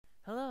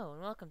Hello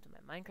and welcome to my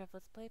Minecraft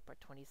Let's Play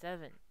part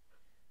 27.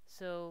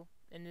 So,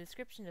 in the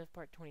description of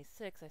part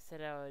 26 I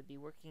said I would be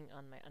working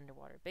on my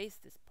underwater base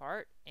this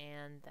part,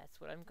 and that's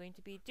what I'm going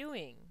to be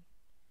doing.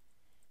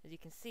 As you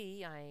can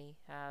see, I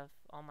have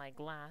all my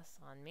glass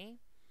on me.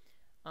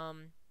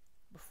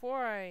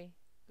 Before I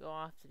go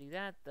off to do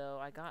that though,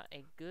 I got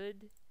a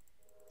good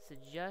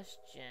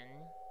suggestion,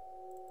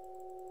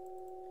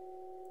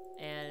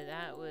 and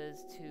that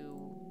was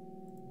to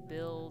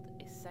build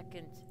a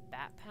second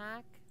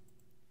backpack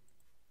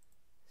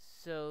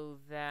so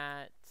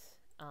that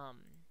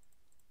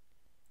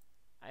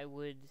I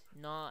would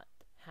not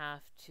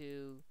have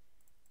to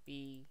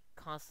be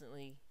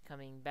constantly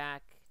coming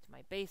back to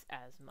my base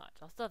as much.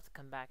 I'll still have to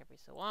come back every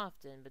so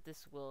often, but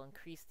this will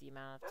increase the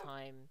amount of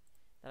time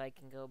that I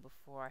can go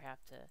before I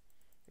have to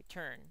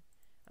return.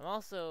 I'm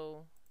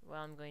also,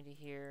 while I'm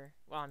here,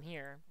 I'm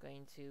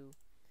going to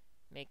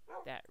make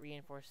that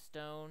reinforced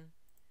stone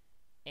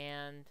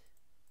and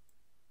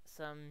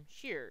some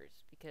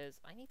shears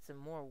because I need some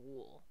more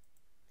wool.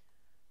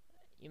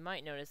 You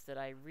might notice that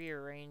I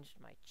rearranged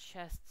my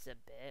chests a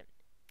bit.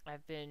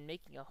 I've been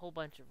making a whole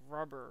bunch of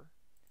rubber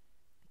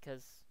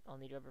because I'll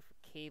need rubber for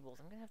cables.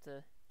 I'm gonna have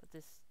to put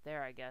this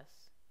there, I guess,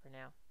 for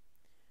now.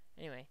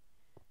 Anyway,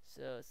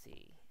 so let's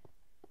see.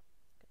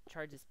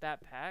 Charge this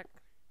backpack,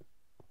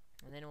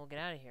 and then we'll get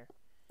out of here.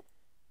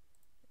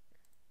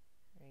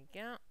 There you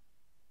go.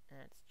 And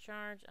it's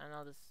charged, and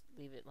I'll just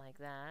leave it like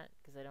that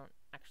because I don't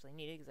actually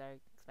need it because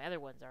my other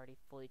one's already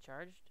fully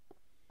charged,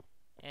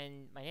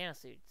 and my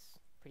nanosuit's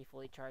pretty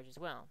fully charged as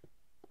well.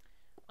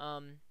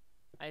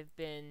 I've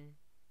been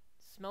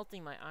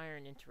smelting my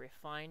iron into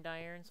refined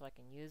iron so I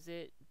can use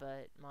it,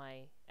 but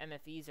my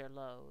MFEs are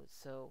low,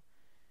 so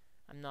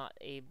I'm not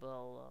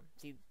able.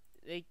 See,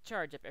 they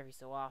charge up every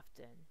so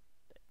often,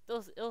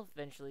 but it'll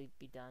eventually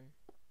be done.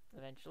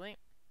 Eventually.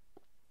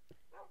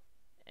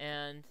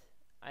 And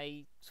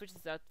I switched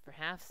this out for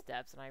half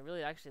steps, and I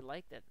really actually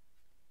liked it.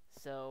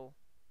 So,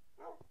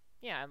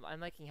 yeah,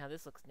 I'm liking how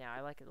this looks now. I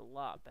like it a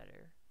lot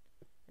better.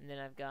 And then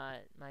I've got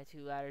my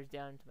two ladders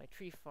down to my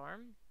tree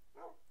farm.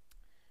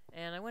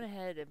 And I went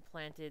ahead and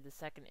planted the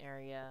second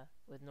area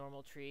with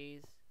normal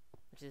trees,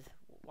 which is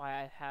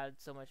why I've had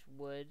so much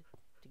wood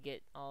to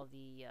get all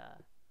the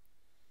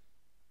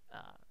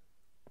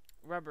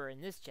rubber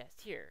in this chest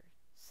here.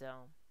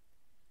 So,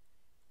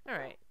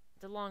 alright.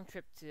 It's a long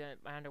trip to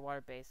my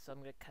underwater base, so I'm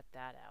going to cut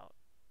that out.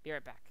 Be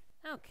right back.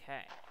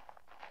 Okay.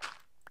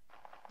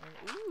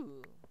 And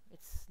ooh,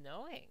 it's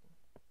snowing.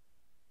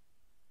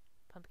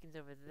 Pumpkins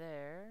over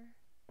there.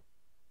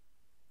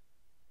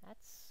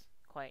 That's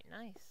quite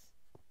nice.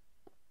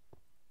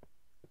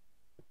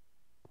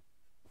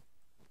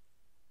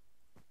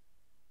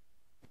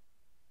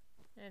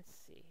 Let's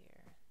see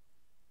here.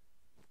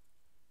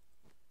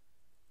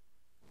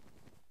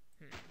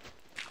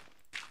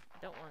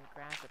 I don't want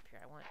grass up here.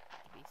 I want it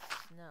to be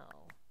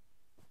snow.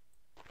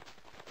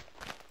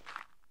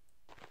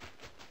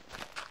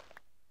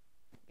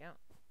 There we go.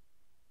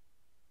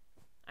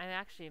 I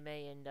actually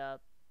may end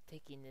up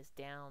taking this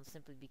down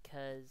simply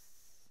because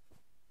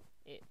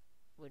it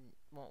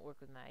won't work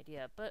with my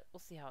idea, but we'll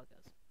see how it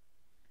goes.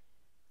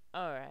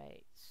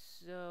 Alright,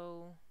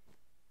 so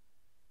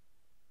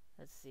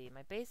let's see.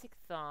 My basic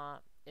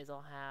thought is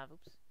I'll have,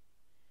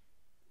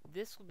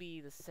 this will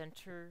be the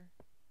center,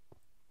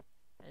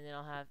 and then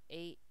I'll have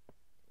 8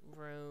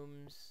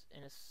 rooms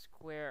in a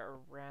square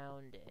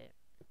around it.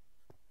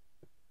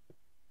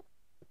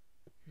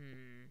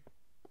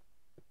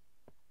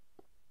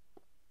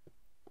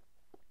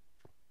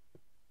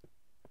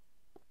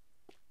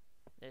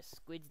 There's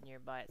squids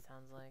nearby, it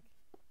sounds like.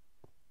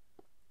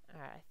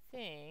 Alright, I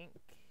think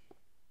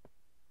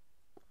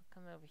I'll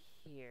come over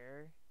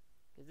here,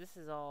 because this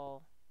is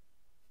all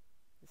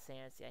the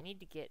sand. See, I need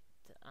to get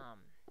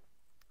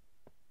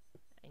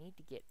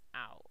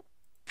out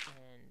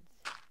and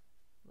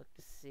look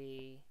to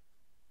see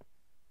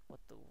what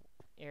the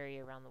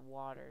area around the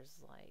water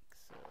is like.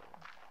 So,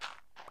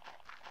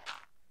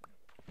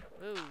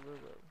 whoa, whoa,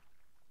 whoa!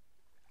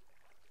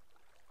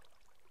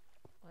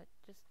 What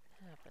just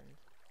happened?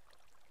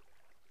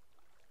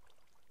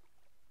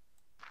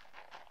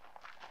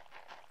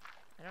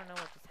 I don't know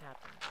what just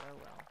happened, but oh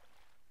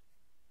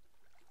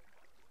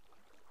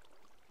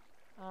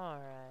well.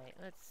 Alright,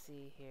 let's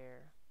see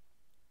here.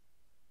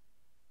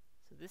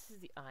 So this is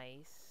the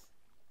ice.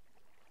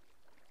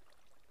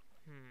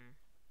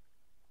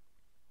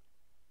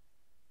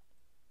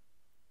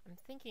 I'm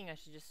thinking I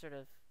should just sort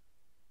of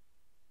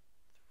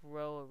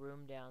throw a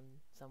room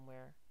down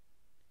somewhere.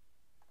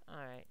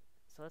 Alright,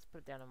 so let's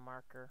put down a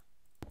marker.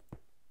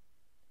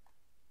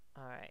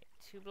 Alright,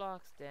 2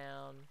 blocks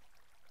down.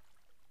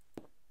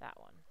 That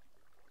one.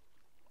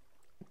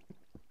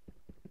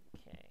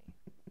 Okay.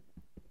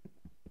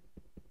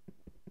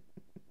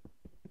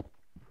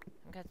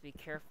 I'm gonna have to be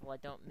careful I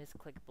don't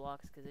misclick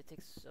blocks because it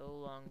takes so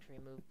long to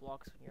remove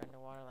blocks when you're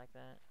underwater like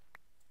that.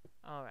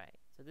 Alright,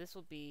 so this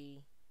will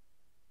be...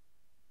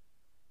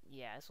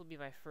 yeah, this will be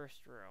my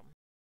first room.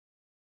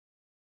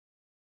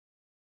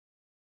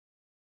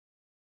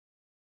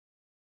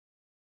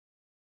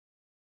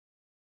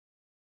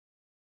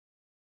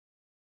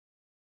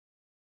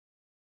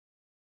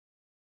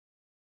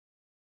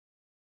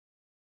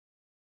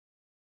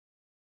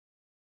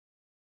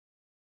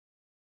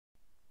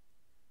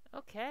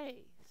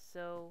 Okay,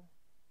 so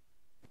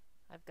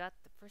I've got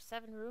the first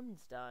 7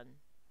 rooms done.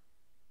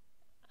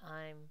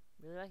 I'm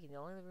really lucky. The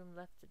only room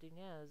left to do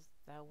now is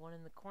that one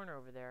in the corner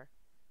over there.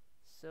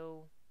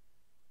 So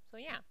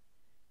yeah.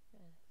 So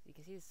you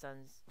can see the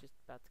sun's just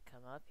about to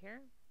come up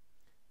here,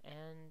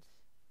 and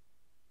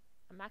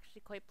I'm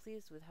actually quite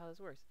pleased with how this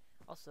works.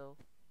 Also,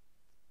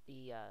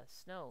 the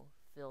snow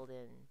filled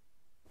in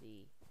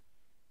the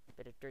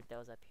bit of dirt that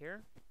was up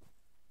here,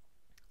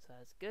 so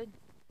that's good.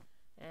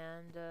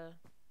 And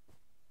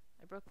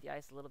I broke the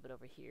ice a little bit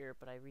over here,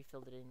 but I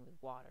refilled it in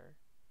with water,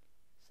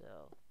 so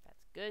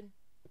that's good.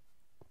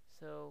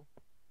 So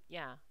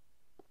yeah,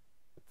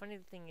 funny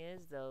thing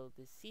is though,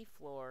 the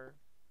seafloor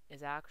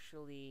is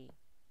actually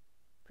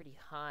pretty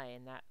high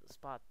in that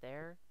spot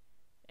there,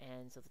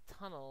 and so the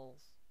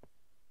tunnels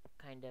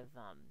kind of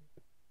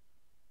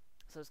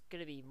so it's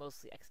gonna be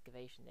mostly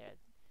excavation there.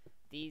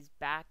 These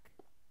back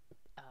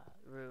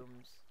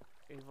rooms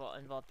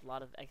involved a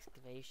lot of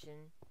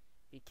excavation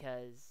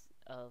because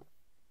of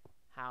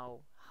how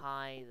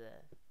high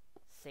the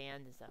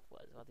sand and stuff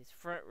was. While these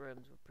front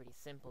rooms were pretty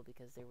simple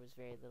because there was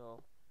very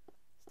little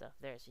stuff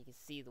there, so you can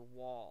see the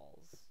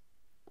walls.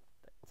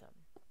 But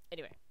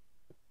anyway,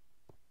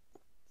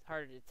 it's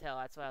harder to tell.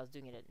 That's why I was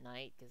doing it at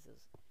night, because it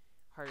was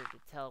harder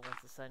to tell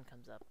once the sun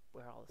comes up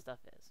where all the stuff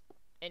is.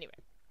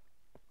 Anyway,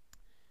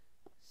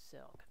 so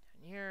I'll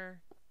come down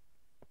here,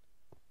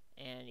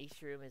 and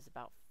each room is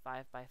about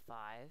 5 by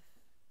 5.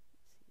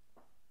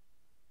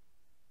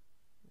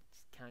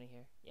 Just counting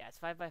here. Yeah, it's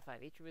 5 by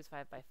 5. Each room is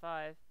 5 by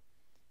 5,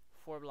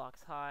 4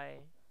 blocks high,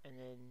 and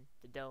then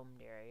the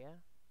domed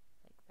area,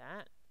 like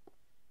that.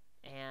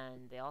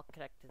 And they all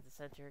connect to the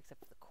center except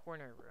for the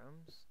corner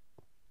rooms.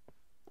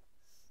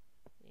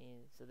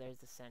 And so there's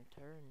the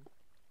center, and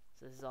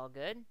so this is all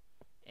good.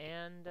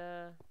 And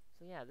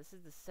so yeah, this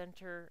is the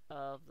center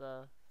of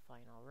the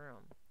final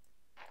room.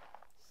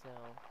 So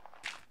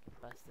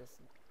bust this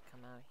and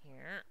come out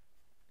here.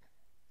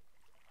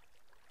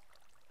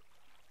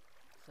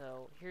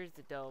 So here's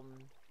the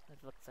dome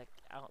that looks like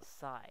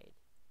outside.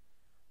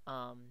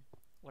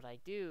 What I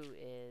do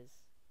is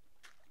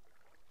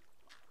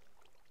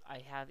I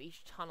have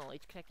each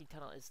connecting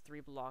tunnel is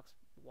 3 blocks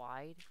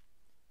wide,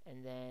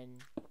 and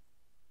then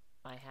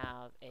I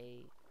have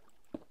a,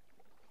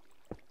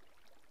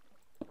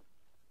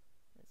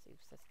 let's see,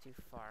 that's too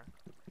far.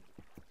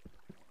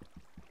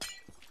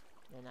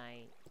 Then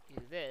I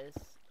do this,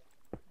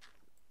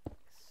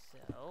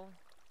 so,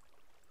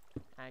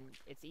 and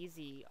it's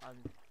easy on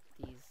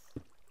these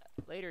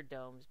later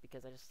domes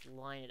because I just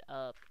line it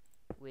up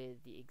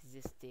with the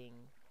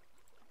existing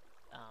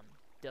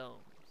domes.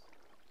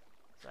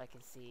 So I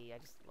can see, I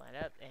just line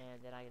up,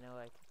 and then I know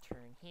I can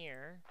turn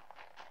here,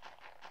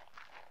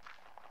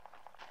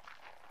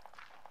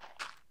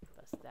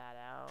 bust that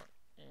out,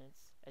 and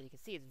it's, as you can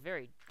see, it's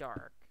very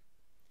dark.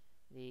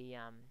 The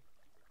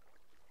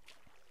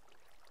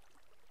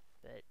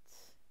but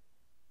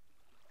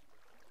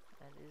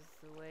that is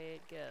the way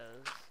it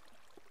goes.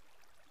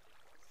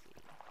 Let's see,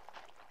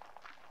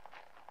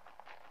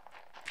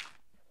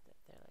 that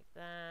there like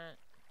that.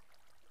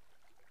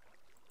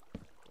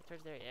 It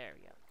turns there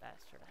we go. That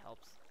sort of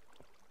helps.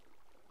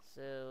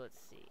 So let's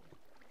see.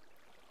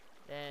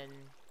 Then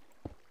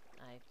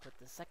I put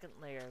the second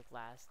layer of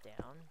glass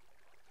down,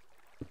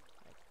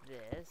 like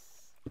this.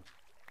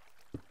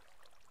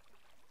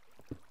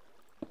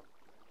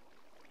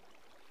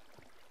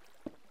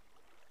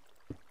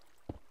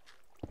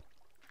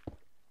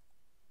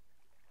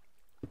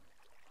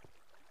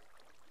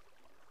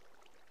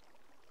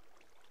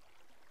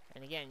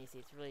 And again, you see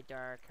it's really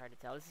dark, hard to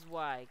tell. This is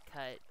why I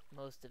cut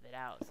most of it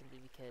out, simply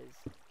because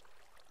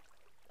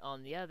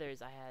on the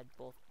others I had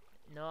both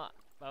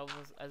I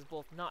was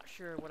both not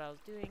sure what I was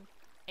doing,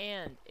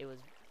 and it was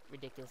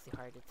ridiculously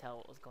hard to tell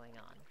what was going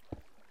on.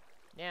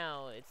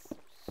 Now it's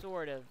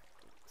sort of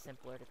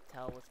simpler to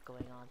tell what's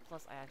going on,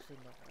 plus I actually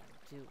know what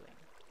I'm doing.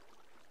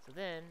 So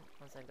then,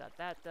 once I've got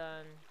that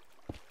done,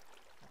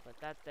 I put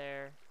that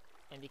there,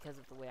 and because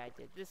of the way I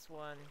did this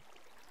one,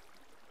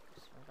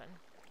 just one button,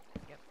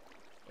 yep,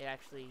 it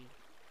actually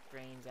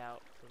drains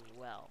out pretty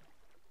well.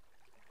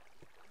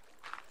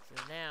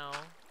 So now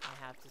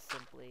I have to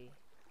simply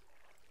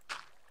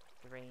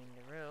drain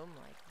the room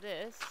like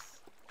this,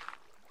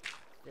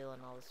 fill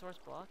in all the source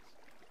blocks.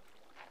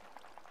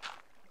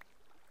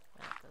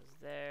 That goes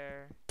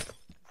there.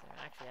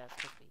 Actually, that's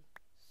supposed to be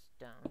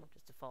stone,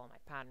 just to follow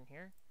my pattern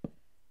here.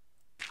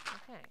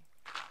 Okay.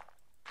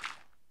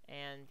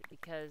 And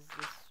because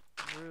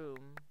this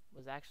room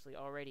was actually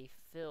already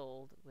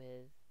filled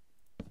with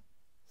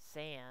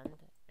sand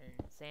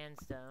and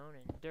sandstone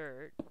and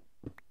dirt,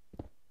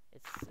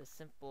 it's a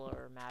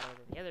simpler matter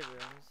than the other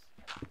rooms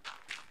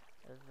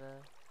of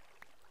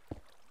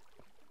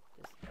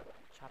just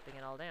chopping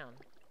it all down.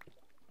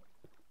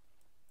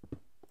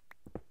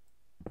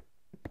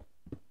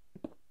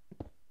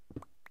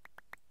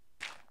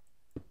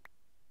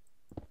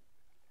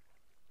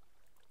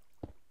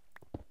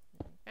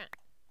 Okay.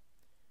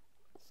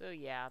 So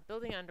yeah,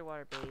 building an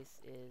underwater base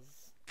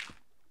is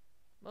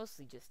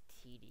mostly just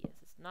tedious.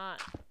 It's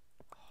not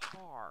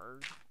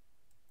hard,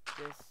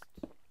 just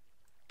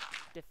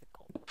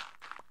difficult.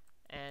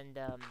 And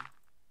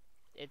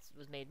it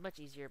was made much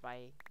easier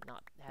by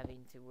not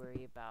having to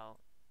worry about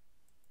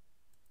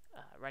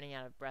running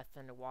out of breath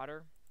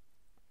underwater.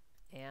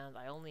 And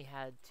I only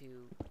had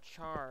to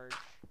charge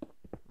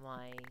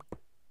my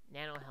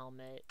nano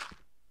helmet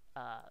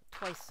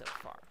twice so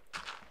far.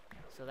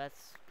 So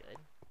that's good.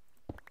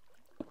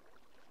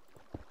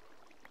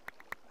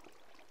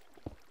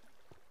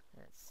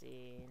 Let's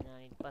see, now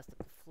I need to bust up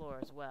the floor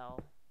as well,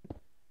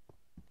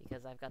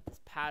 because I've got this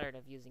pattern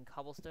of using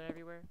cobblestone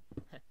everywhere.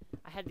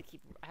 I have to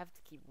keep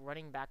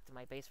running back to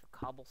my base for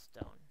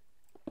cobblestone.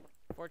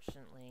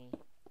 Fortunately,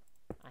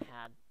 I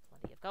had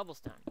plenty of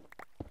cobblestone.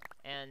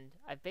 And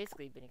I've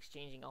basically been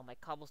exchanging all my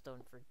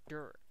cobblestone for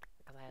dirt,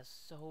 because I have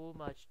so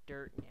much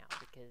dirt now,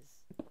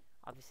 because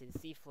obviously the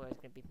seafloor is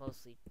going to be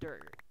mostly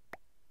dirt.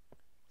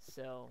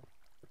 So,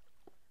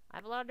 I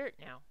have a lot of dirt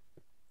now.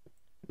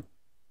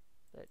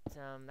 But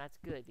that's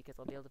good, because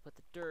I'll be able to put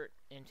the dirt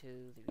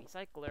into the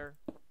recycler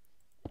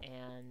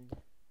and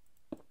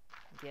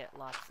get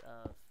lots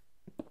of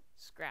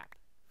scrap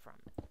from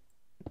it.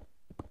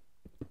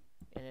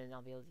 And then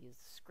I'll be able to use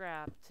the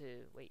scrap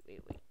to... Wait.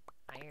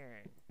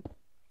 Iron.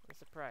 What a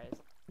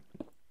surprise.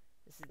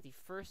 This is the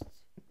first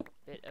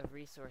bit of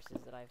resources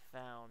that I've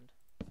found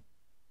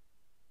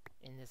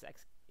in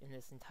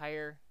this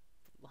entire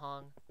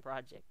long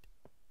project.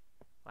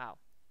 Wow.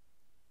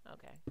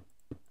 Okay.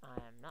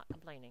 I'm not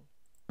complaining.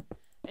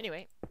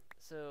 Anyway,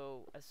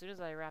 so as soon as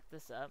I wrap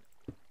this up,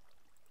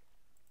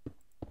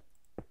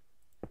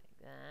 like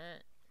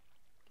that,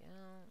 go.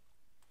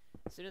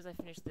 As soon as I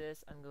finish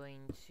this, I'm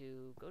going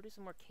to go do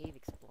some more cave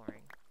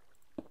exploring,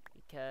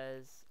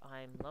 because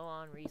I'm low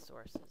on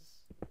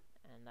resources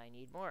and I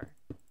need more.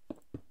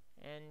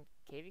 And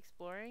cave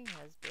exploring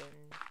has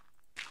been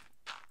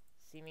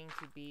seeming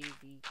to be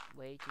the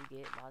way to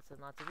get lots and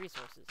lots of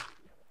resources.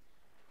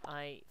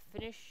 I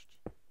finished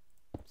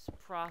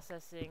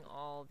processing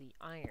all the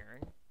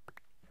iron,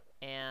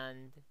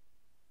 and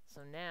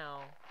so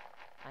now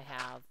I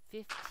have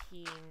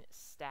 15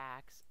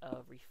 stacks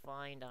of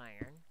refined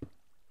iron,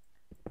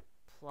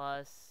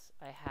 plus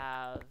I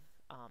have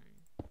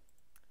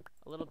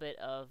a little bit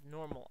of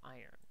normal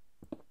iron,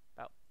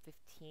 about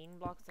 15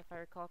 blocks if I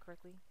recall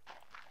correctly.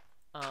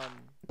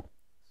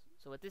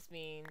 So what this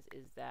means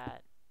is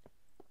that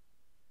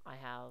I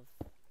have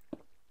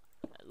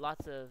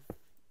lots of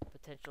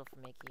potential for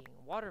making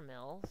water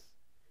mills,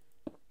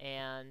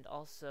 and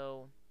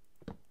also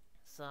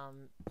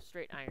some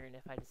straight iron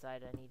if I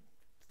decide I need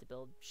to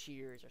build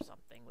shears or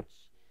something,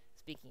 which,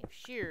 speaking of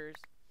shears,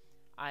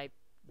 I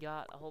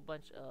got a whole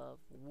bunch of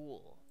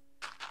wool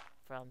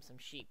from some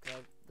sheep. I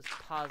was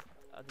paused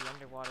the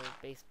underwater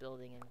base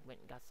building and went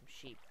and got some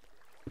sheep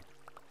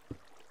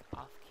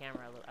off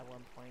camera at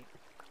one point.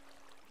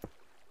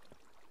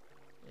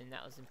 And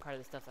that was in part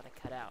of the stuff that I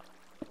cut out.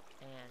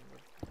 And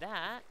with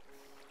that,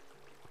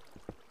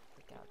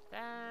 take out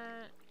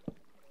that,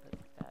 put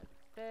that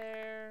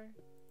there,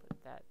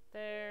 put that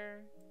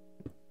there.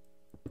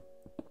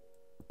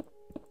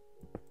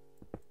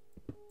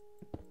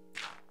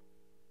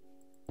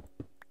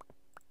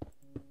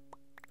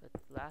 Put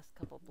the last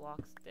couple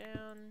blocks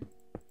down.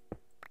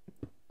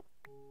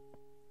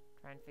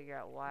 Try and figure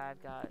out why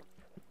I've got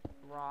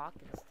rock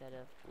instead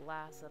of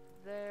glass up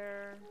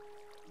there.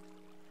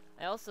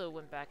 I also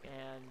went back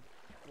and,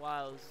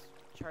 while I was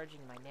charging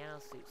my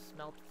nanosuit,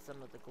 smelted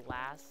some of the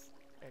glass,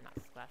 or not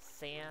glass,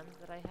 sand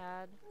that I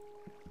had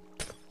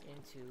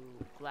into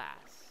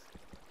glass.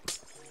 So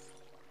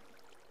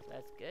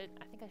that's good.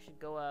 I think I should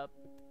go up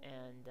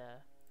and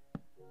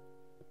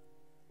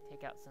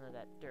take out some of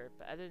that dirt,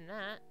 but other than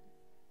that,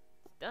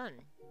 it's done.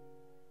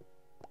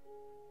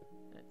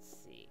 Let's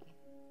see.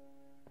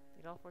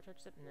 Did all 4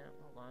 touches up? No,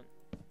 hold on.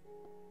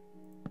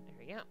 There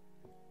we go.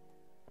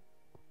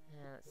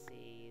 Now let's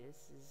see,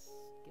 this is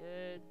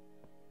good.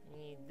 I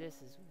need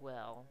this as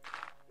well.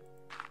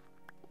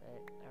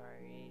 But I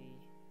already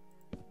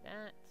did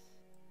that.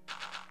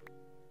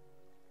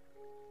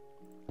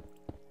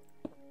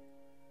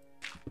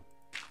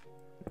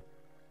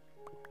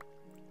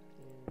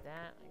 Do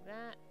that like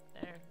that.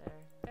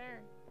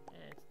 There.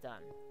 And it's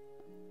done.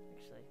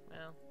 Actually,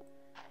 well,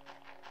 I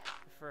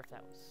prefer if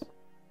that was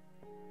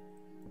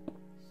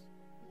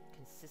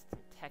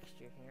consistent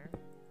texture here.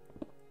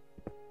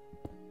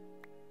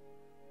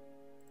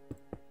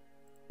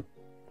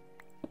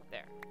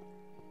 There.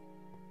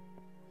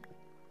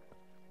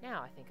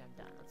 Now I think I'm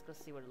done. Let's go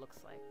see what it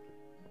looks like.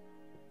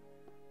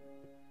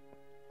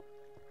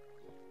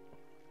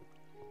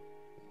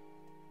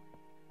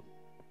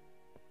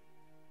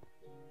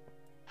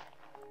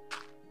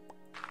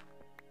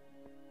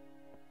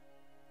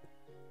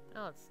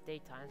 Oh, it's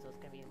daytime, so it's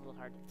gonna be a little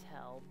hard to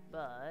tell,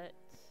 but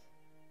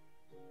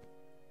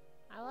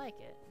I like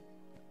it.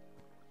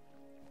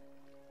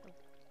 Oh,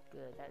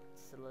 good, that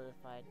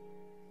solidified.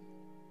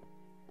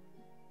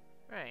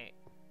 Right.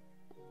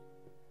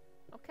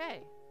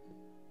 Okay.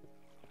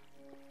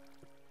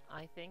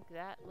 I think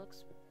that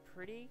looks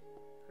pretty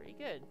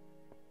good.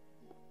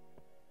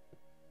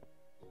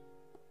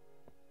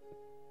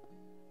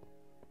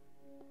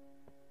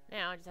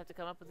 now I just have to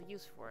come up with a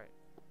use for it.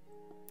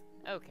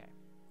 Okay.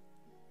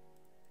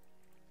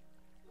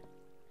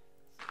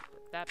 So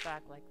put that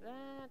back like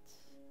that.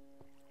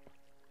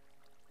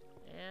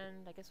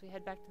 And I guess we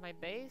head back to my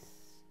base.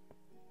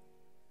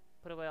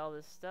 Put away all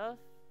this stuff.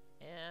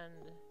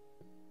 And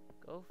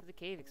go for the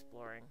cave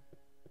exploring.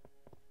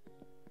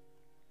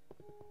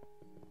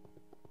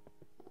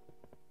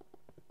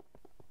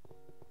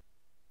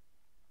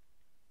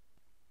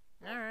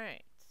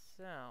 Alright,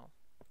 so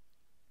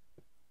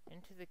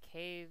into the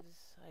caves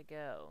I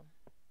go.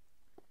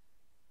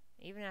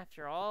 Even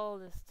after all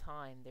this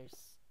time, there's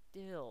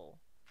still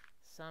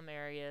some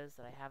areas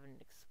that I haven't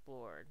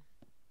explored.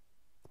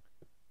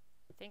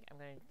 I think I'm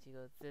going to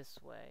go this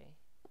way.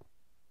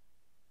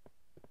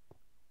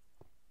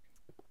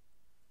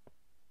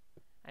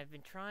 I've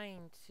been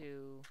trying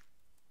to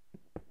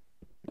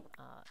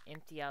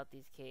empty out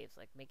these caves,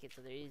 like make it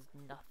so there is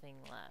nothing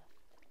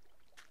left.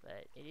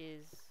 But it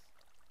is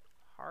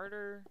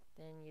harder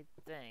than you'd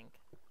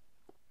think,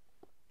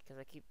 because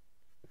I keep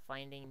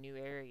finding new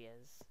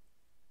areas.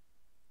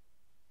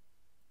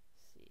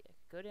 Let's see, I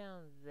could go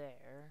down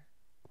there,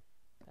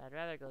 but I'd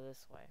rather go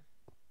this way.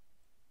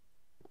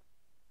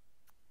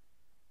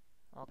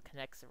 All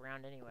connects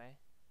around anyway.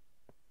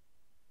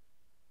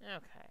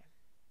 Okay.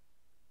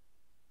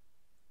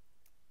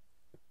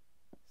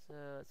 So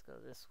let's go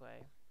this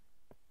way.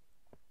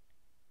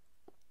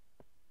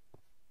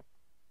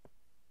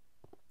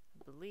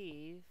 I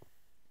believe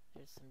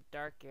there's some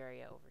dark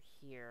area over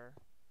here.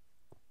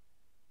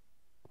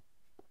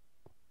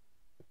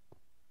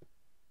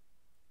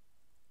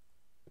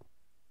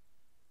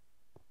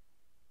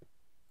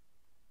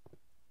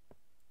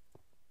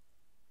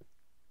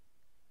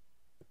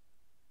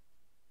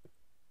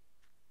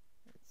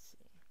 Let's see.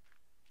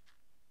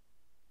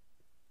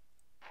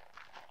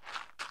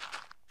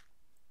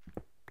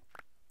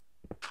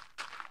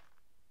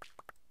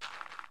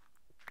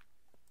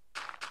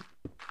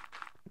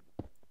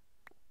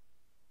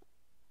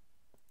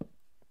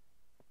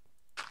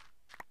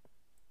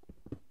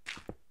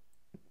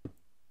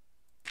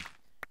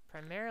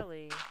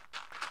 Primarily,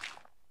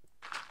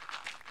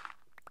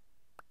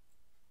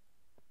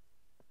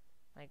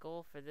 my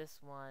goal for this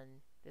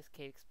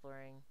cave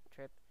exploring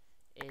trip,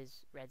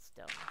 is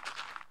redstone.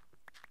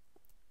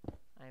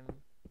 I'm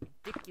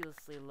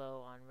ridiculously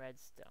low on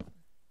redstone.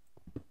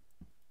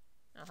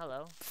 Oh,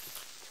 hello.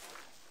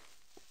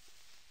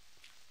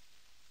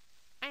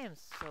 I am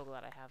so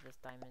glad I have this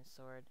diamond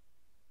sword.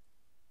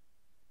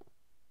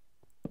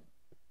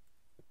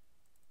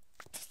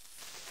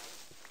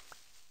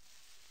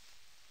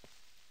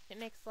 It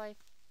makes life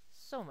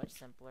so much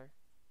simpler.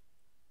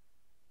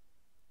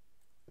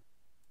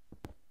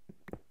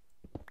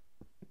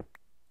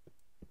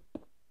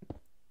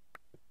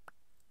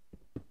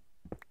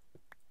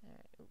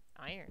 Alright,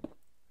 iron.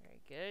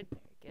 Very good,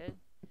 very good.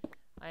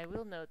 I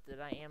will note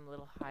that I am a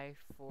little high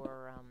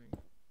for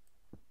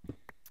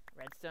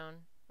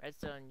redstone.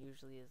 Redstone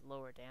usually is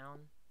lower down,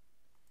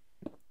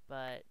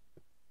 but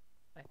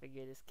I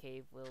figure this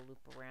cave will loop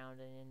around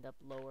and end up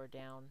lower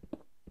down.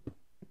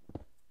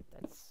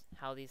 That's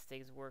how these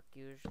things work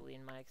usually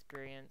in my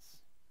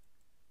experience.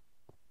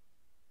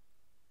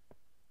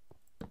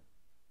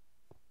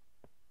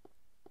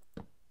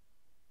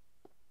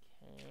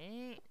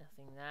 Okay,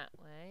 nothing that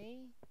way.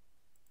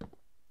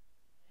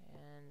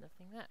 And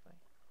nothing that way.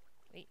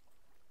 Wait.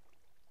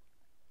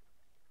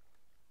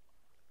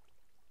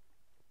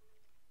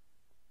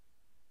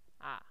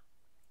 Ah.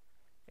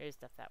 There's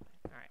stuff that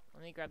way. Alright,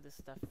 let me grab this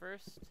stuff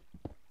first.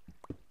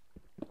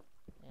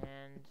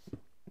 And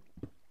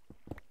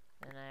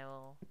then I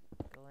will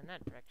go in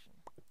that direction.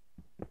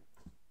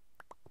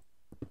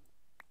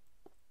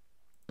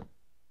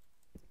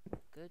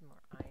 Good,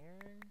 more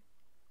iron.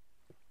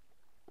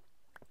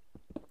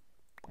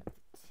 Grab the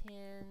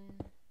tin.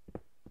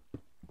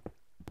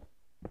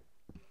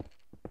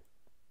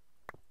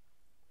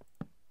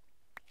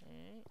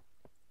 Okay.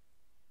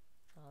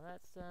 All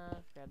that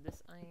stuff. Grab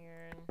this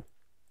iron.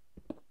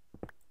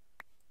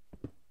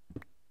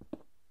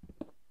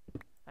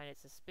 Find it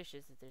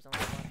suspicious that there's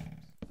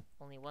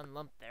only one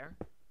lump there.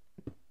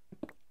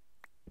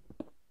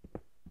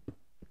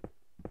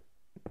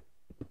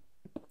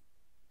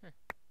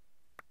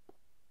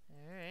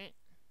 Alright.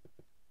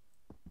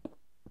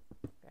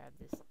 Grab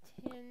this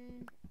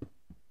tin.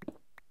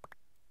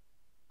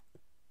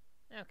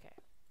 Okay.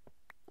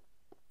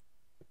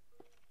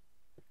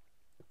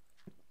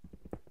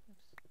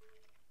 Oops.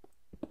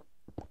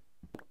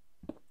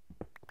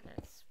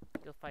 Let's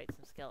go fight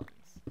some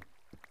skeletons.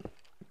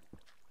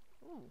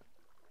 Ooh.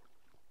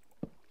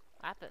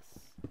 Lapis.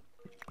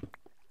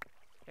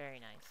 Very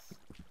nice.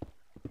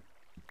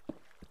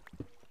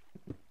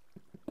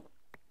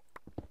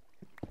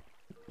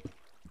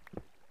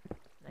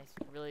 Nice,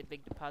 really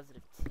big deposit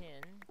of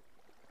tin.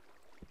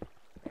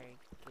 Very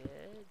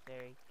good,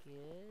 very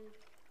good.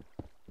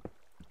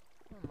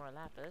 One more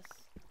lapis.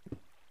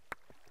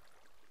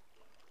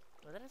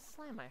 Was that a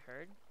slime I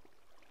heard?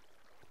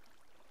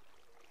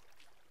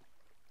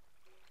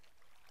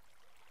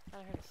 I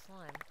thought I heard a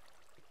slime.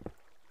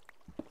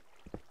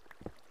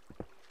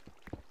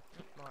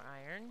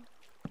 iron.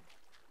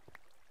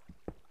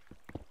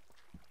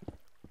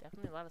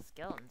 Definitely a lot of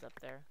skeletons up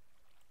there.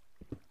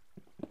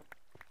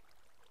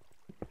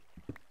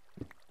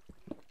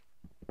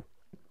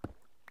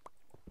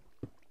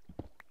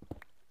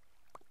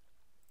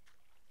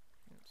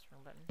 Oops,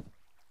 wrong button. There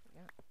we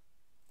go.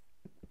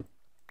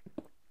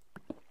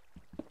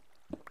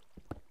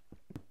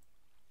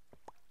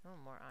 Oh,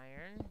 more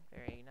iron.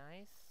 Very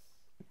nice.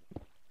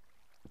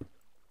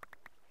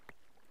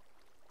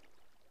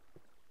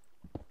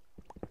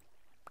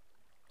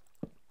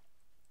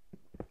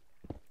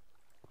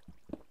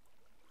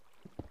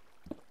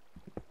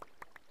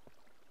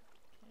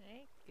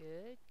 Okay,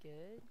 good,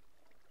 good.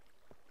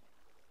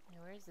 Now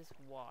where's this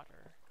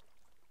water?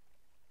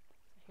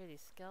 I hear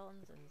these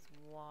skeletons and this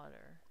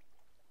water.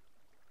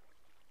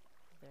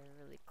 They're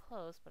really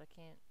close, but I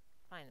can't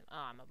find them.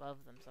 Oh, I'm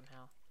above them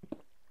somehow.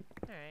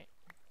 Alright.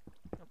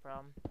 No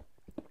problem.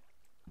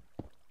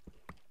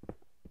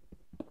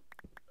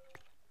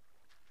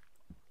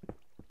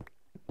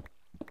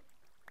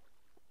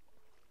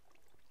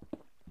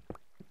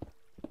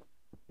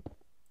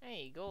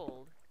 Hey,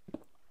 gold.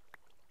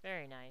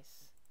 Very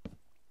nice.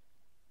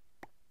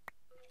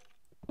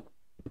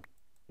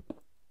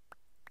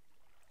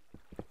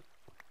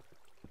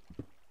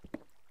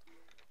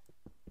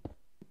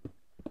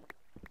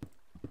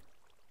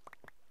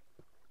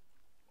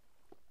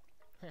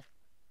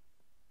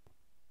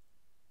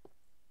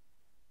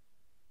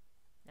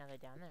 Now they're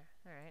down there.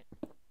 Alright.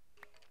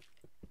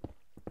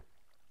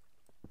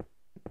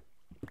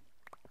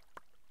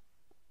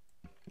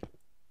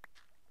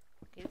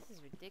 Okay, this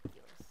is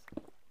ridiculous.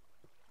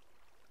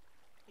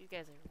 These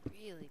guys are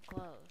really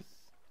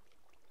close.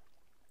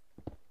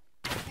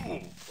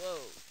 Whoa,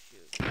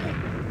 shoot.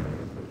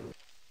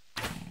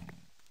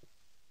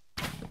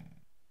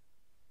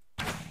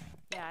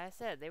 Yeah, I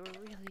said they were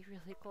really,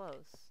 really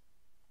close.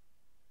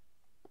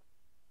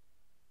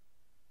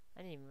 I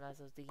didn't even realize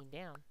I was digging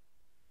down.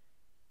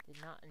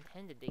 Did not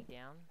intend to dig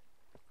down.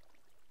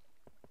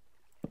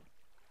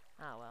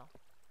 Ah, well.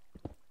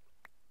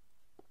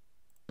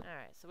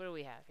 Alright, so what do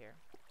we have here?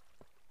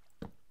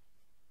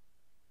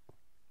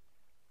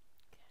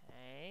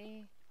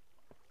 Okay.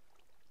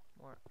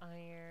 More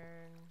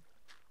iron.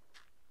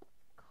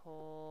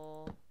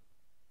 Coal.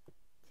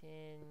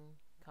 Tin.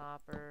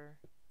 Copper.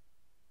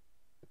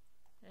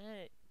 And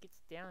it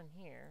gets down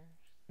here,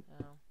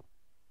 so.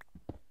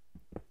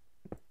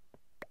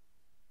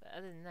 But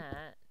other than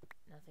that,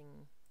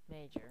 nothing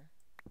major.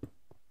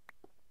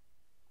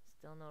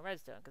 Still no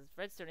redstone, because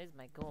redstone is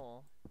my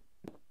goal.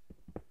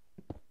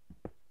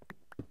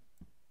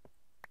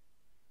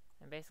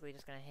 I'm basically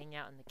just gonna hang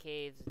out in the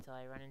caves until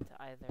I run into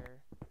either,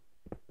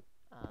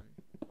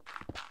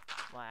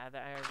 well, either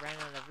I run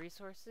out of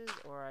resources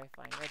or I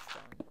find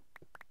redstone.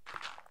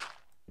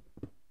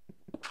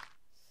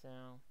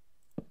 So,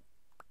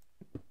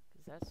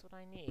 because that's what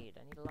I need.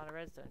 I need a lot of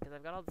redstone, because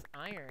I've got all this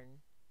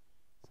iron,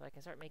 so I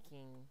can start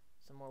making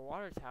some more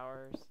water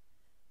towers,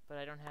 but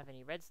I don't have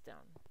any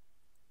redstone.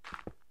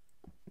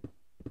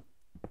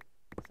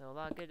 So a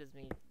lot of good is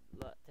me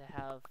to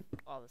have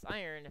all this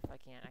iron if I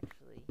can't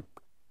actually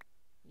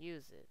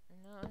use it.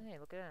 No, hey,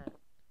 look at that.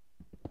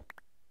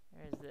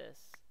 There's this.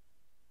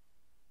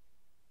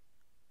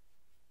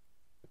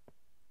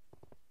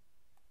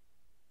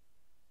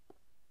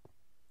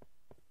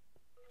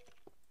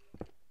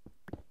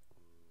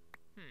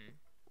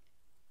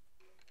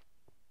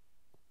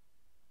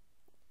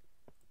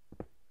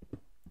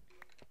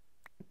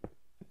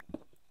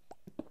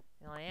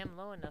 Now I am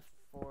low enough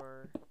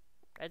for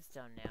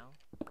redstone now,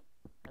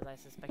 as I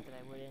suspected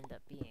I would end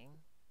up being.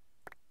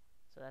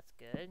 So that's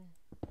good.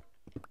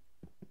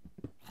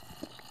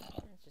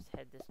 Let's just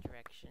head this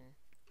direction.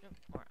 Oh,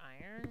 more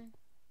iron.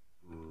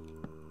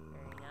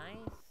 Very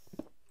nice.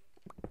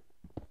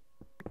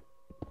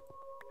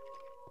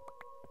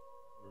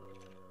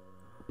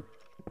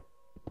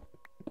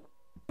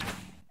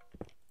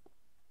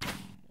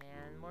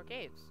 And more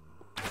caves.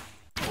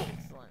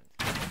 Excellent.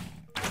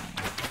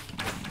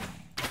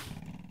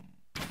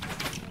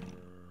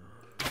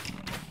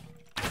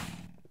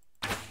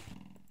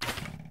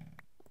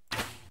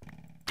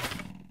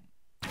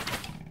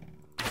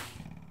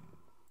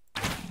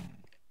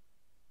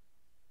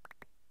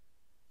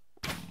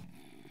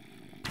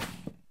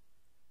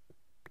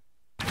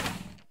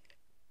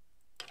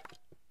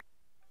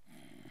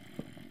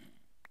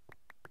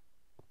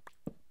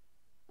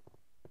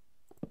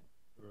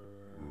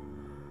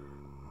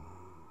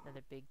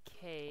 Another big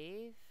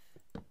cave.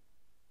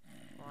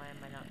 Why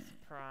am I not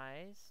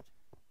surprised?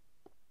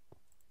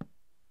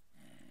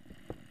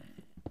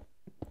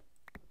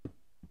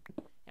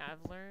 Yeah,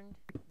 I've learned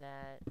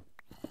that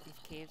these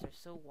caves are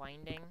so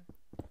winding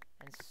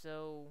and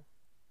so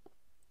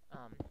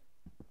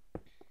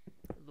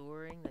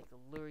luring, like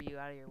they'll lure you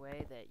out of your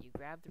way, that you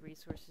grab the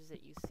resources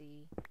that you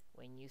see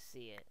when you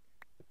see it.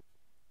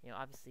 You know,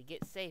 obviously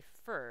get safe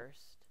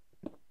first,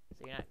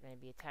 so you're not going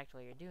to be attacked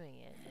while you're doing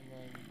it, and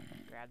then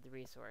grab the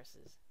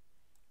resources.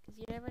 Because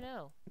you never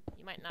know.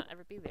 You might not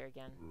ever be there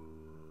again.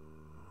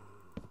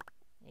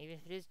 Even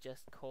if it is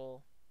just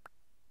coal.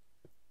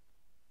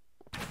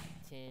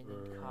 tin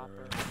and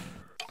copper.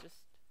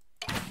 It's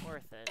just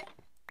worth it.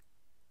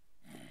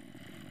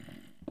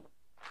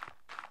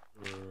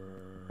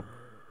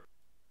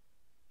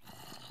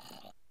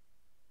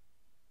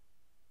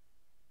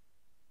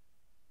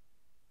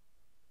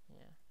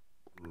 Yeah.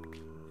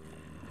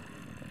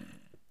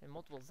 There are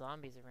multiple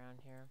zombies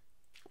around here.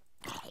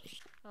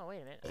 Oh,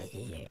 wait a minute. I've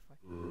been here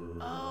before.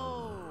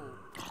 Oh!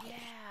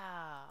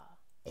 Yeah!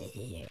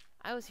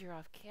 I was here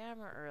off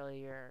camera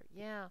earlier.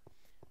 Yeah.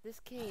 This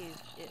cave,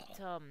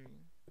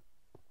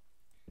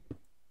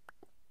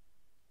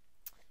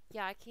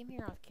 yeah, I came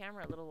here off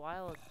camera a little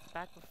while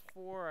back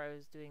before I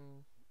was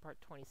doing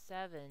part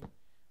 27,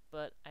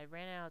 but I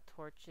ran out of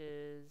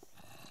torches,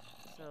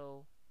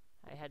 so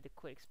I had to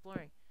quit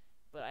exploring.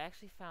 But I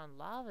actually found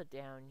lava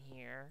down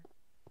here,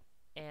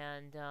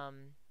 and,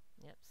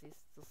 yep, see,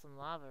 still some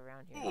lava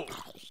around here.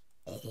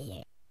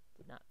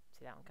 Did not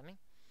see that one coming.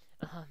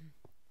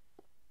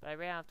 But I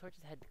ran out of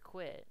torches, had to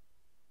quit.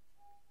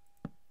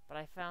 But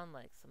I found,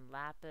 like, some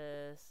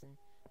lapis, and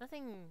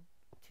nothing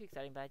too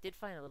exciting, but I did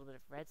find a little bit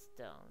of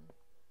redstone.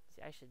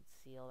 See, I should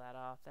seal that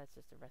off. That's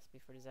just a recipe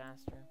for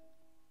disaster.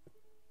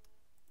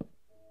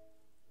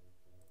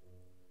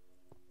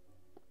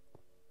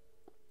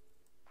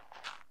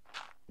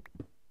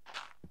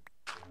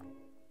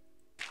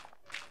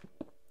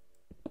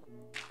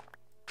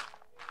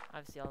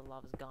 Obviously all the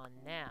lava's gone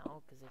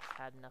now, because it's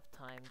had enough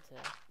time to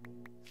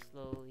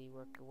slowly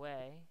work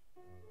away.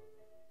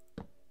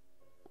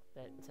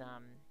 But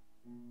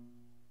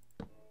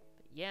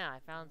yeah, I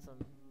found some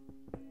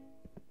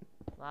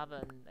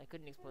lava, and I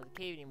couldn't explore the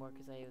cave anymore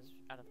because I was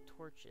out of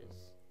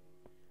torches.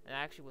 And I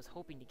actually was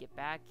hoping to get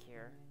back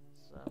here,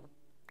 so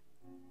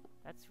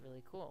that's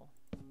really cool.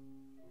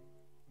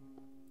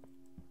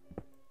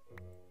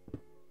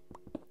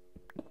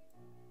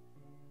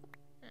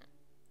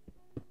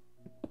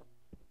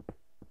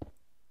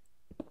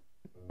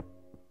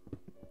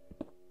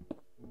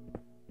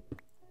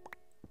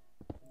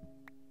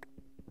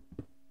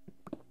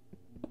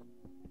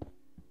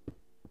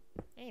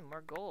 Hey,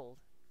 more gold.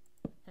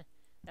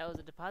 That was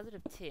a deposit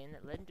of tin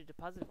that led into a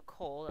deposit of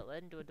coal that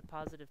led into a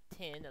deposit of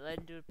tin that led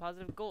into a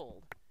deposit of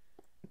gold.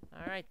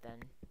 Alright then.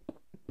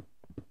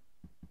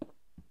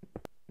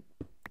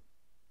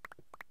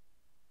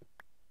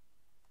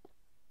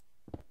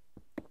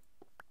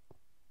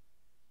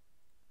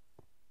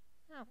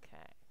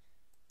 Okay.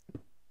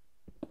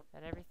 Is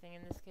that everything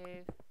in this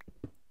cave?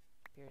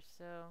 Appears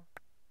so.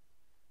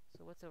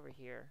 So what's over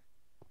here?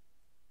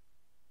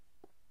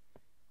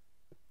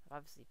 I've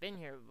obviously been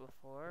here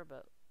before,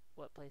 but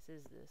what place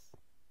is this?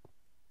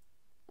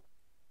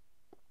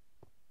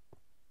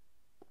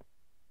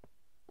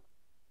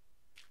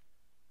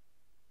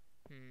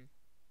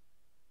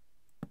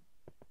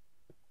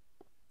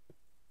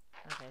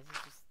 Okay, this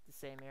is just the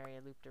same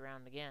area looped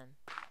around again.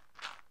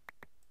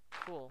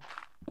 Cool.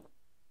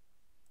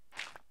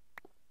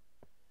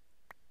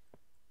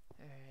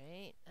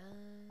 Alright,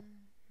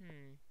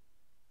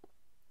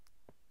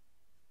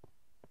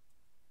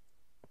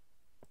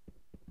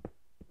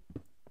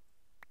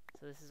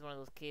 So this is one of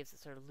those caves that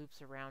sort of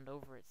loops around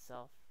over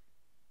itself.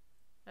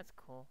 That's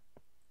cool.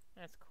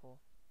 That's cool.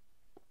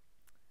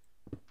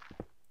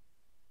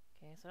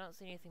 Okay, so I don't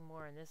see anything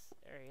more in this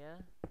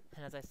area.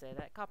 And as I say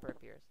that, copper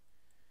appears.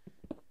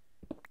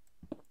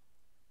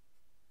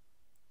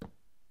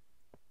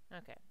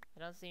 Okay, I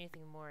don't see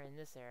anything more in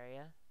this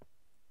area.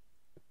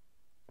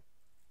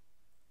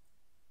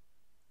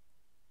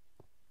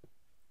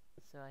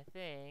 So I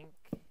think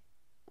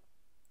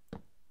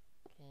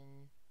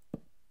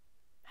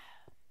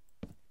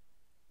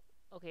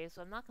okay,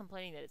 so I'm not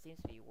complaining that it seems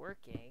to be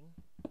working.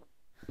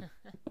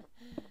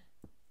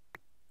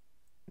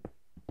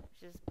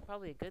 Which is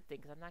probably a good thing,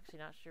 because I'm actually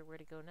not sure where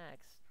to go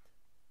next.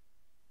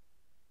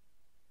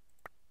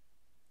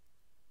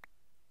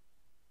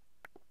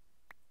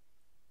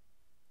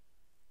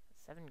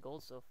 That's 7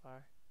 gold so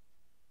far.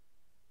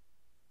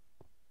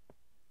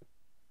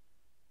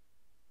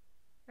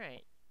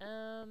 Right,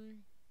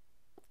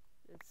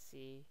 let's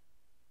see.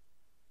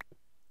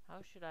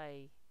 How should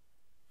I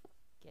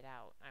get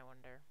out, I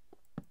wonder?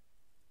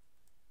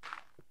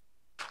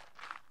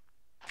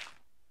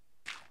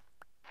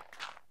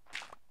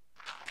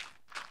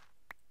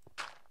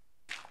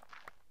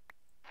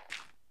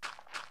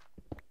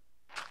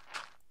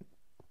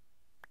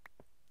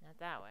 Not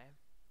that way.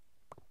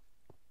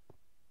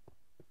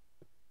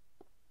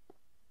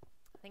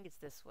 I think it's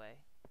this way.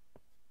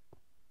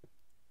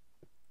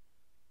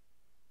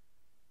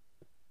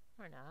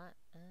 Or not.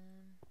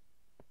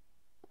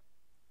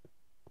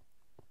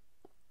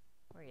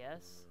 Or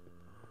yes.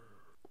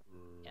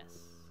 Yes.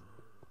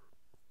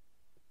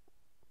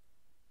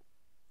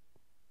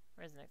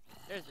 Where's the next?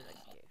 There's the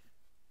next cave.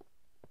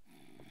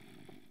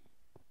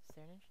 Is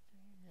there an entrance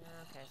here? No,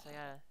 okay, so I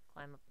gotta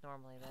climb up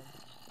normally then.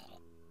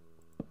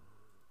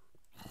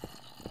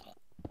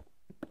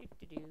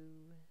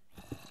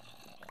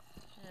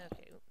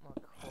 Okay, more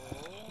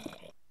coal.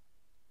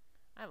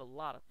 I have a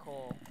lot of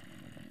coal.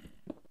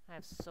 I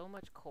have so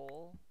much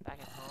coal back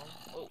at home.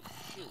 Oh,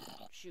 shoot,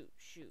 shoot,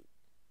 shoot.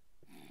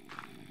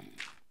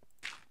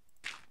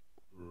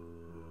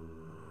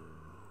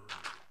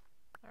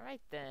 Right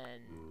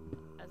then,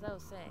 as I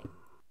was saying,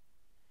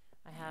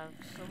 I have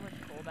so much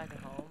coal back at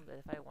home that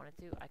if I wanted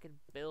to, I could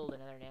build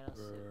another nano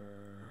suit.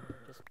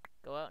 Just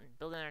go out and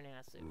build another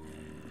nano suit.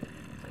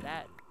 So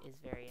that is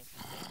very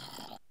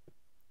interesting.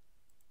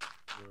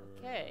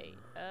 Okay,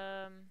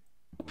 there's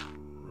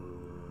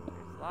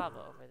lava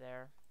over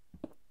there.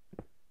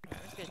 I'm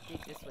just gonna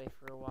dig this way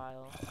for a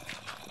while.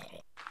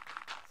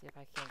 See if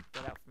I can't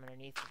get out from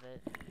underneath of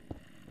it.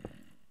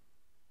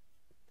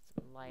 Put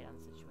some light on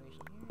the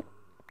situation here.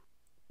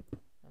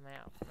 Am I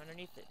out from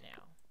underneath it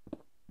now?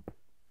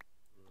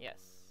 Yes.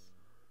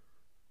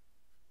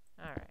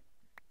 Alright.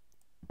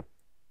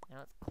 Now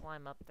let's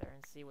climb up there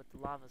and see what the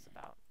lava's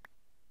about.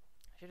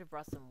 I should have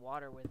brought some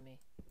water with me.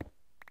 I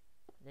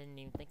didn't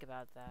even think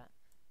about that.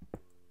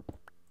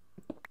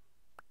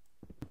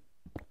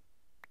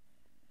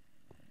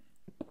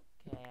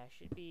 Okay, I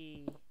should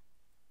be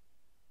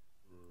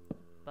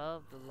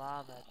above the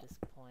lava at this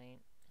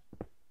point.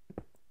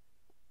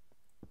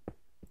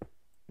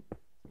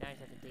 Now I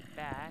just have to dig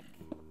back.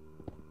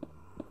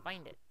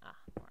 Find it. Ah,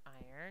 more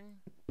iron.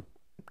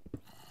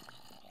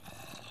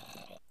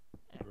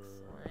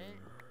 Excellent.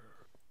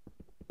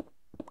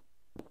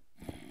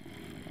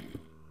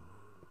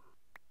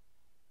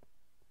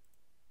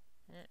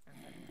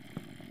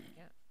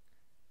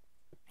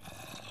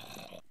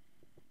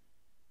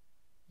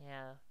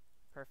 Yeah,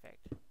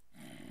 perfect.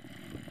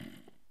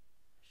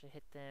 Should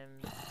hit them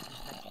this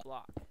next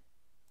block.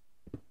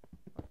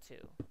 Or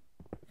two.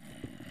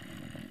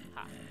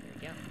 Ha, there we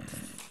go.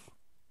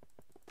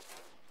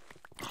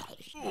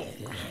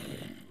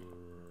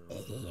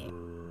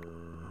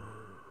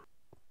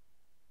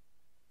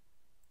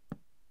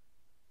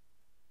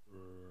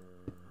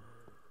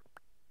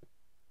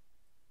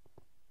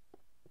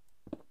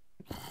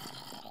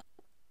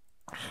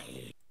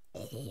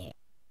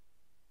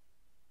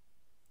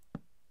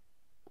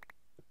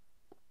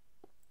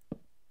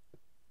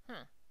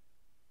 Huh.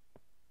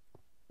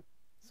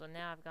 So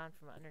now I've gone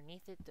from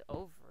underneath it to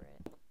over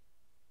it.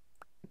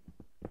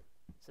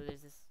 So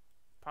there's this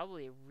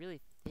probably a really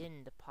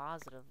thin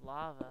deposit of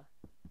lava.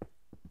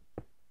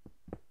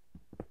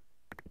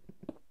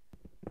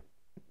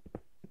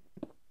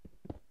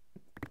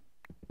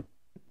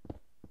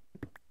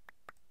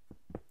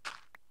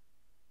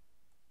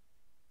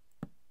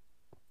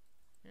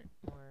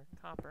 More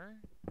copper.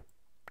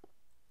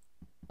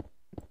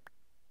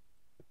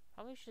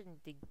 Probably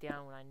shouldn't dig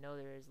down when I know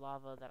there is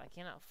lava that I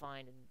cannot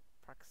find in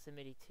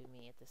proximity to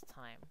me at this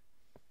time.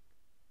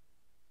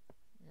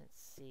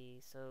 Let's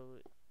see,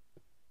 so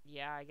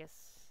yeah, I guess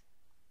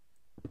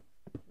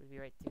it would be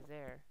right through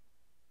there.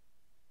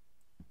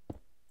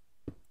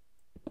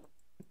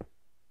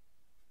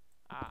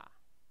 Ah,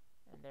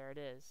 and there it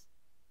is.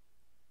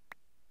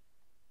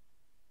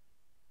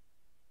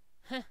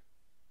 Look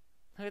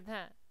at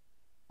that.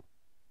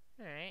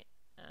 Alright,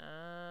 let's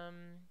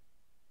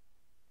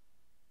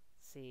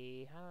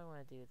see, how do I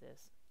want to do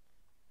this?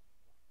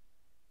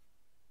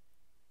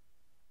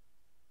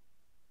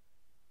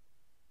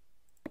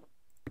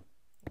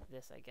 Like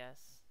this, I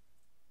guess.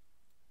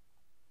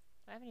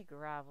 Do I have any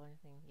gravel or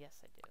anything?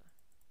 Yes, I do.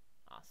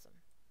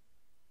 Awesome.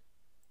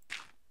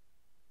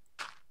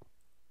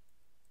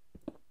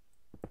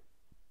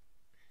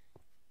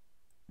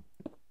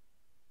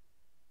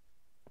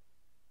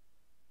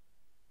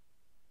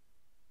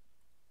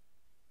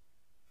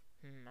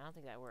 I don't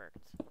think that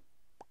worked.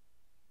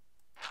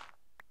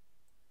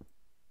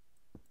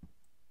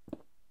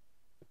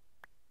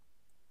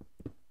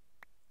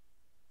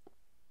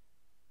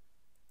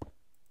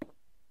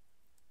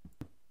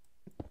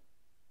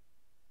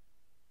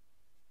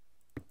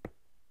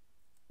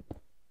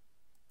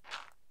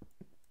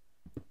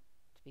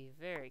 To be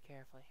very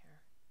careful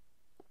here.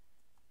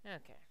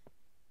 Okay.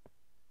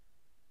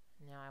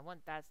 Now I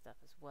want that stuff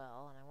as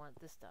well, and I want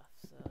this stuff,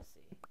 so let's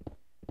see.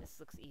 This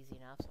looks easy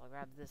enough, so I'll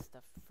grab this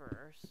stuff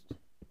first.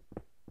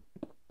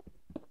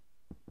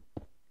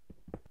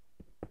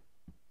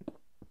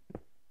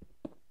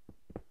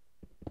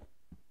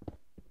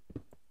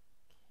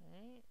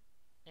 Okay.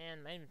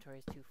 And my inventory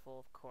is too full,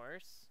 of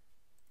course.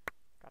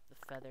 Drop the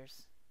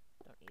feathers.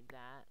 Don't need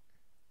that.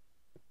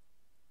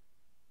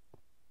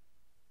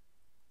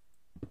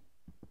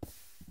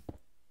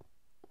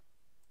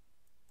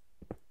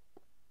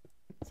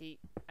 See,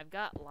 I've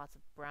got lots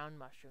of brown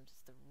mushrooms.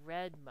 It's the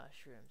red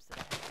mushrooms that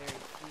I have very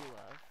few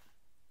of.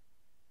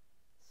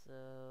 So,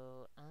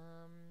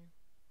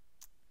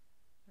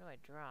 what do I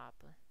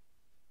drop?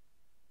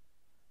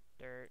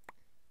 Dirt.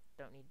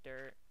 Don't need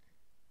dirt.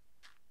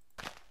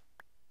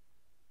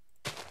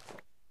 There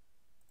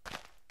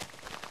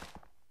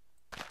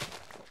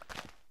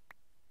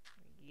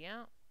we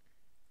go.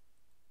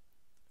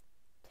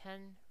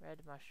 10 red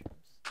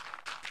mushrooms.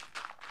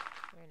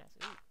 Very nice.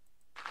 Ooh.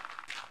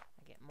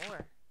 I get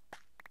more.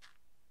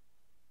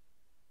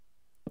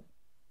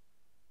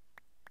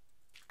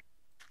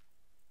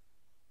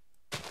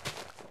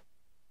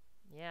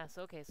 Yes,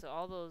 okay, so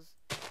all those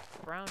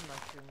brown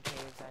mushroom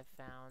caves I've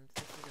found.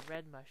 This is a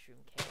red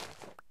mushroom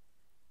cave.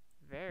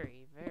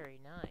 Very, very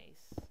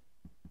nice.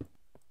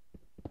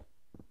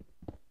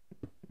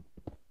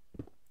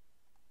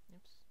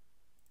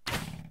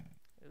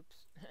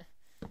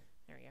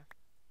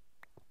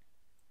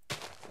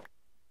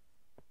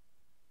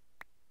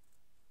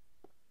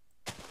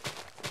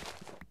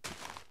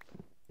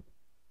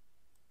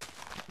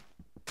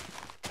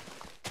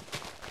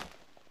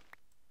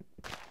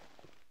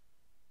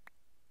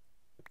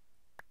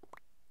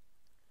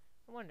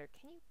 wonder,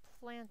 can you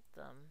plant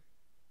them?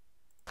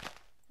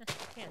 You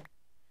can.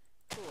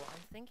 Cool.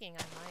 I'm thinking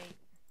I might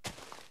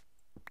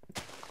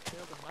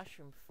build a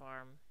mushroom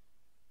farm.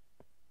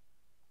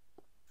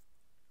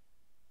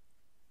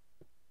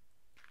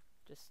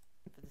 Just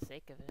for the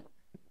sake of it.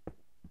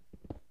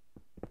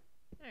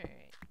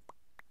 Alright.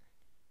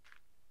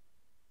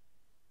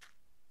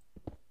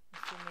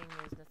 Assuming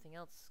there's nothing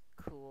else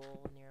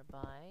cool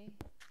nearby.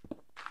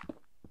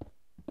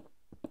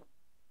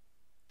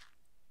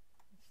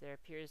 Which there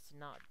appears to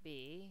not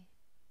be.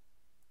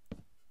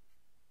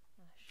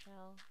 I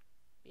shall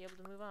be able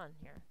to move on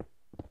here.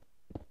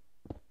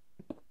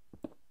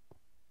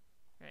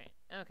 Right,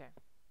 okay.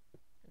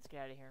 Let's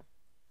get out of here.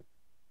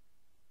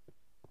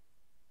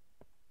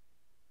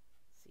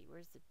 Let's see,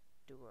 where's the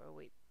door? Oh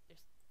wait,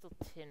 there's still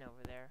tin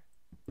over there.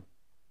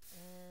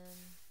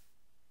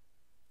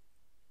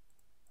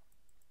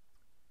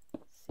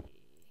 Let's see.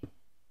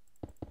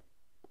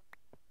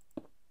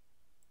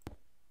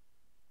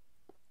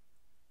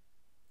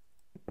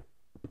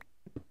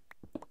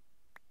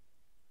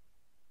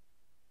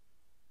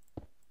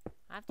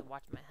 I have to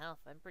watch my health.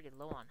 I'm pretty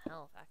low on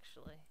health,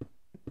 actually.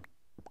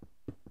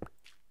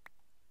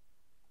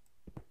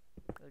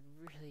 It would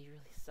really,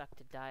 really suck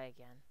to die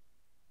again.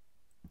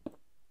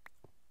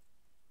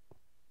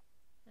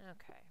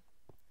 Okay.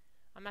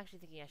 I'm actually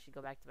thinking I should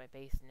go back to my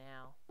base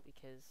now,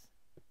 because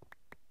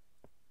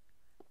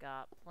I've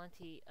got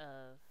plenty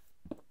of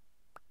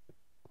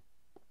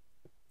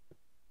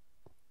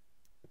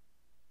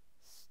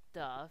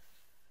stuff.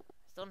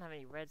 I still don't have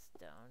any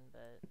redstone,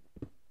 but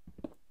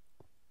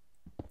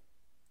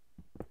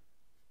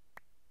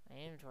my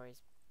inventory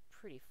is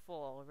pretty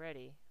full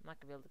already. I'm not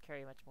going to be able to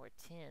carry much more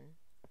tin.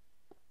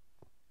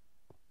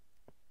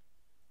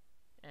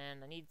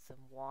 And I need some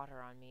water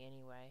on me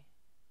anyway.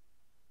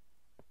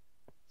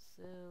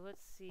 So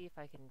let's see if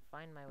I can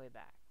find my way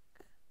back.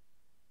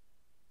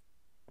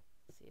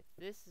 See if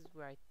this is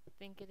where I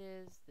think it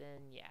is,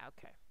 then yeah,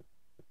 okay.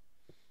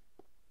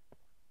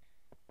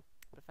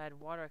 But if I had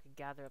water, I could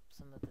gather up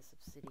some of this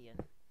obsidian.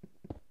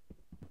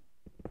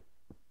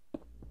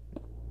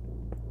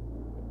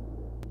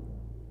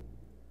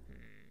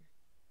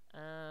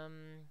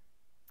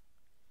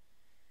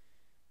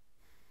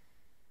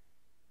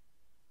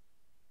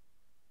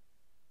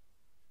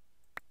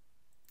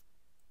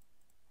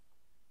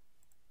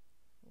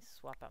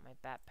 Swap out my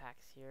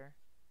backpacks here.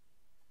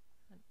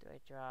 What do I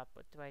drop?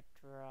 What do I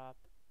drop?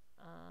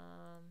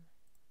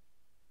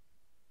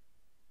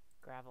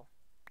 Gravel.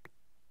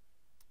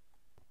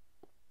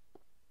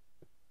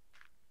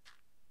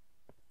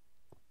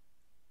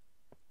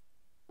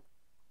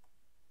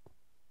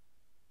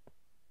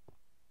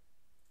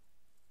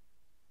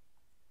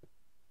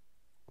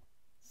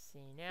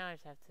 See, now I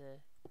just have to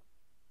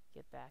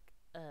get back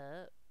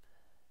up.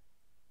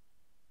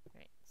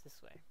 Right, it's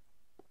this way.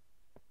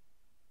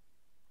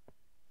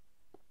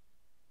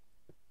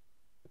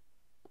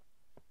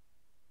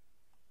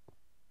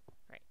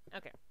 Right,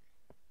 okay.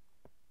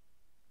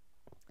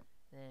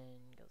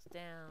 Then goes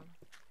down.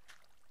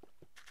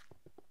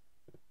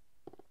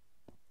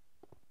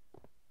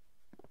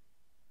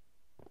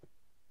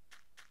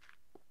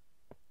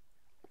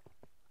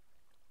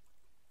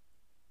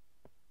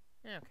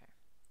 Okay.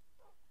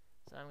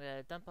 So I'm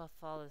gonna dump off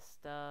all this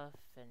stuff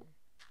and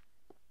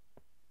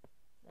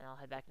then I'll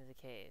head back into the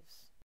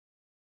caves.